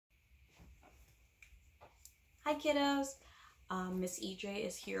Hi kiddos! Miss EJ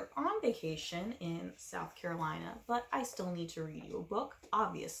is here on vacation in South Carolina, but I still need to read you a book,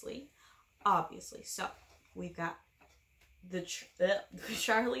 obviously. So, we've got the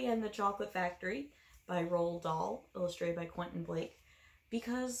Charlie and the Chocolate Factory by Roald Dahl, illustrated by Quentin Blake,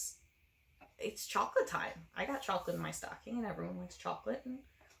 because it's chocolate time. I got chocolate in my stocking and everyone likes chocolate, and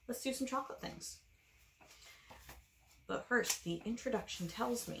let's do some chocolate things. But first, the introduction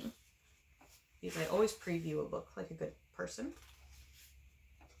tells me, because I always preview a book like a good person.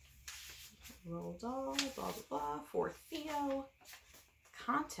 Roald Dahl, blah, blah, blah, for Theo.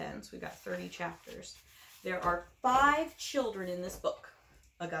 Contents, we've got 30 chapters. There are 5 children in this book.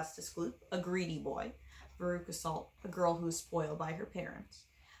 Augustus Gloop, a greedy boy. Veruca Salt, a girl who is spoiled by her parents.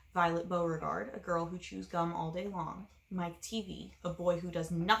 Violet Beauregard, a girl who chews gum all day long. Mike TV, a boy who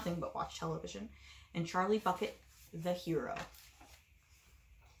does nothing but watch television. And Charlie Bucket, the hero.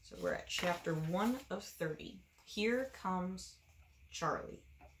 So we're at chapter 1 of 30. Here comes Charlie.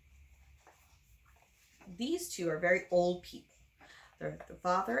 These two are very old people. They're the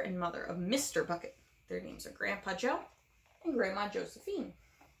father and mother of Mr. Bucket. Their names are Grandpa Joe and Grandma Josephine.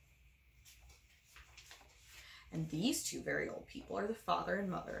 And these two very old people are the father and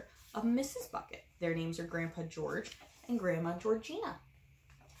mother of Mrs. Bucket. Their names are Grandpa George and Grandma Georgina.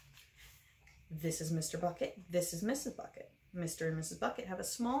 This is Mr. Bucket. This is Mrs. Bucket. Mr. and Mrs. Bucket have a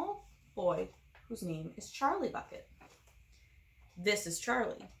small boy whose name is Charlie Bucket. This is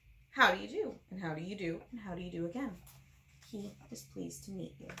Charlie. How do you do? And how do you do? And how do you do again? He is pleased to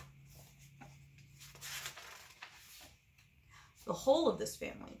meet you. The whole of this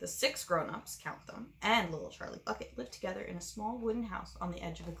family, the 6 grown-ups, count them, and little Charlie Bucket, lived together in a small wooden house on the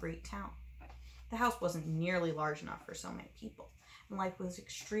edge of a great town. The house wasn't nearly large enough for so many people, and life was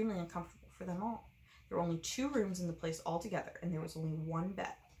extremely uncomfortable for them all. There were only 2 rooms in the place altogether, and there was only 1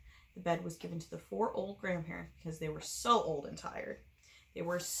 bed. The bed was given to the 4 old grandparents because they were so old and tired. They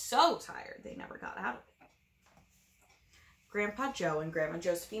were so tired they never got out of it. Grandpa Joe and Grandma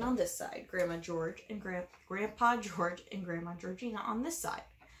Josephine on this side, Grandpa George and Grandpa George and Grandma Georgina on this side.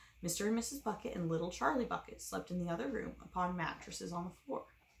 Mr. and Mrs. Bucket and little Charlie Bucket slept in the other room upon mattresses on the floor.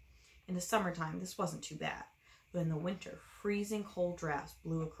 In the summertime, this wasn't too bad, but in the winter, freezing cold drafts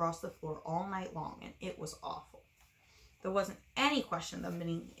blew across the floor all night long, and it was awful. There wasn't any question of them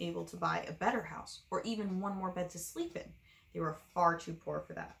being able to buy a better house, or even 1 more bed to sleep in. They were far too poor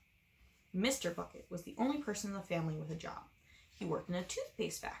for that. Mr. Bucket was the only person in the family with a job. He worked in a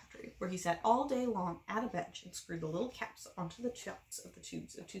toothpaste factory, where he sat all day long at a bench and screwed the little caps onto the tops of the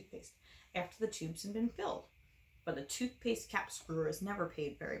tubes of toothpaste after the tubes had been filled. But the toothpaste cap screwers never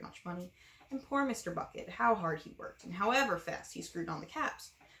paid very much money, and poor Mr. Bucket, how hard he worked, and however fast he screwed on the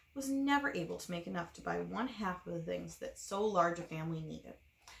caps, was never able to make enough to buy 1/2 of the things that so large a family needed.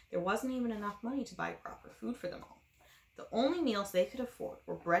 There wasn't even enough money to buy proper food for them all. The only meals they could afford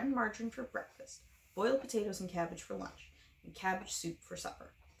were bread and margarine for breakfast, boiled potatoes and cabbage for lunch, and cabbage soup for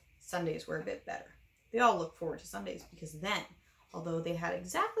supper. Sundays were a bit better. They all looked forward to Sundays because then, although they had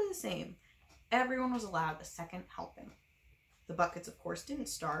exactly the same, everyone was allowed a second helping. The Buckets, of course, didn't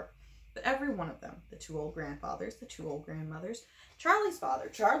starve, but every one of them, the 2 old grandfathers, the 2 old grandmothers, Charlie's father,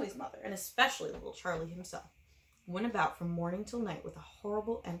 Charlie's mother, and especially little Charlie himself, went about from morning till night with a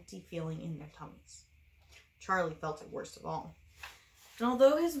horrible empty feeling in their tummies. Charlie felt it worst of all. And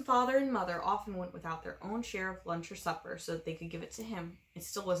although his father and mother often went without their own share of lunch or supper so that they could give it to him, it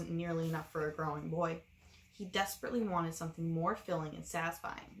still wasn't nearly enough for a growing boy. He desperately wanted something more filling and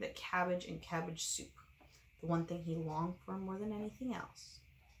satisfying than cabbage and cabbage soup. The one thing he longed for more than anything else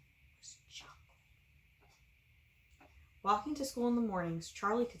was chocolate. Walking to school in the mornings,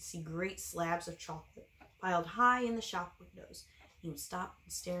 Charlie could see great slabs of chocolate piled high in the shop windows. He would stop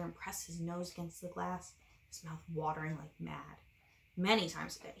and stare and press his nose against the glass, his mouth watering like mad. Many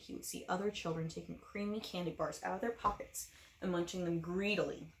times a day, he would see other children taking creamy candy bars out of their pockets and munching them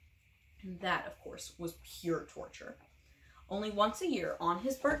greedily. And that, of course, was pure torture. Only once a year, on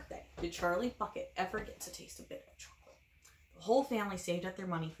his birthday, did Charlie Bucket ever get to taste a bit of chocolate. The whole family saved up their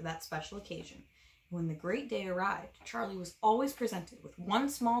money for that special occasion. And when the great day arrived, Charlie was always presented with 1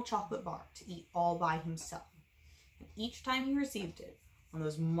 small chocolate bar to eat all by himself. And each time he received it, on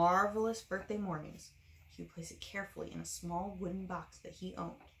those marvelous birthday mornings, he would place it carefully in a small wooden box that he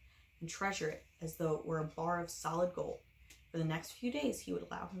owned and treasure it as though it were a bar of solid gold. For the next few days, he would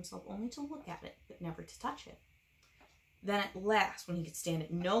allow himself only to look at it, but never to touch it. Then at last, when he could stand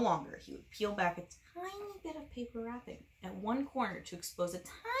it no longer, he would peel back a tiny bit of paper wrapping at one corner to expose a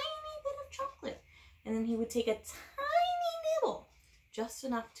tiny bit of chocolate, and then he would take a tiny nibble, just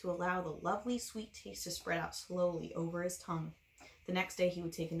enough to allow the lovely sweet taste to spread out slowly over his tongue. The next day, he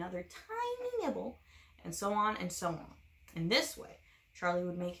would take another tiny nibble, and so on and so on. And this way, Charlie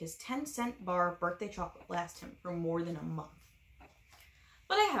would make his 10-cent bar of birthday chocolate last him for more than a month.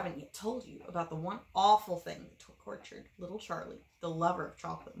 But I haven't yet told you about the one awful thing that tortured little Charlie, the lover of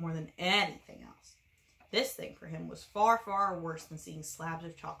chocolate, more than anything else. This thing for him was far, far worse than seeing slabs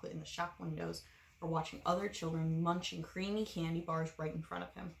of chocolate in the shop windows or watching other children munching creamy candy bars right in front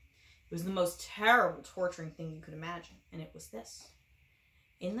of him. It was the most terrible, torturing thing you could imagine, and it was this.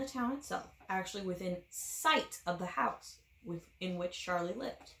 In the town itself, actually within sight of the house in which Charlie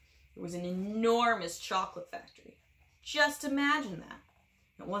lived, there was an enormous chocolate factory. Just imagine that.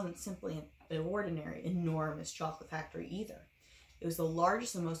 It wasn't simply an ordinary, enormous chocolate factory either. It was the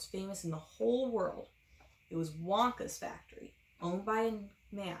largest and most famous in the whole world. It was Wonka's factory, owned by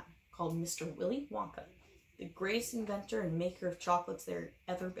a man called Mr. Willy Wonka, the greatest inventor and maker of chocolates there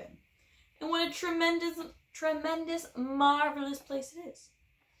had ever been. And what a tremendous, marvelous place it is.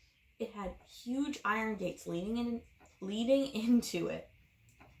 It had huge iron gates leading into it,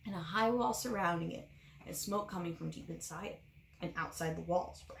 and a high wall surrounding it, and smoke coming from deep inside it and outside the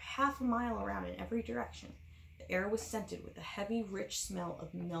walls. For half a mile around in every direction, the air was scented with a heavy, rich smell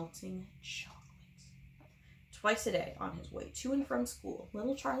of melting chocolate. Twice a day, on his way to and from school,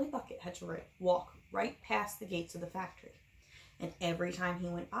 little Charlie Bucket had to walk right past the gates of the factory. And every time he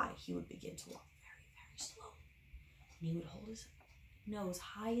went by, he would begin to walk very, very slowly. And he would hold his nose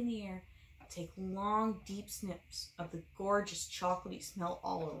high in the air and take long, deep sniffs of the gorgeous chocolatey smell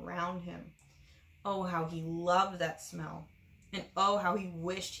all around him. Oh, how he loved that smell. And oh, how he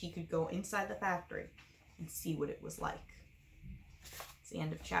wished he could go inside the factory and see what it was like. It's the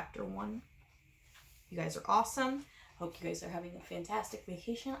end of chapter 1. You guys are awesome. Hope you guys are having a fantastic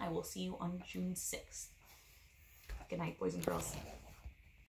vacation. I will see you on June 6th. Good night, boys and girls.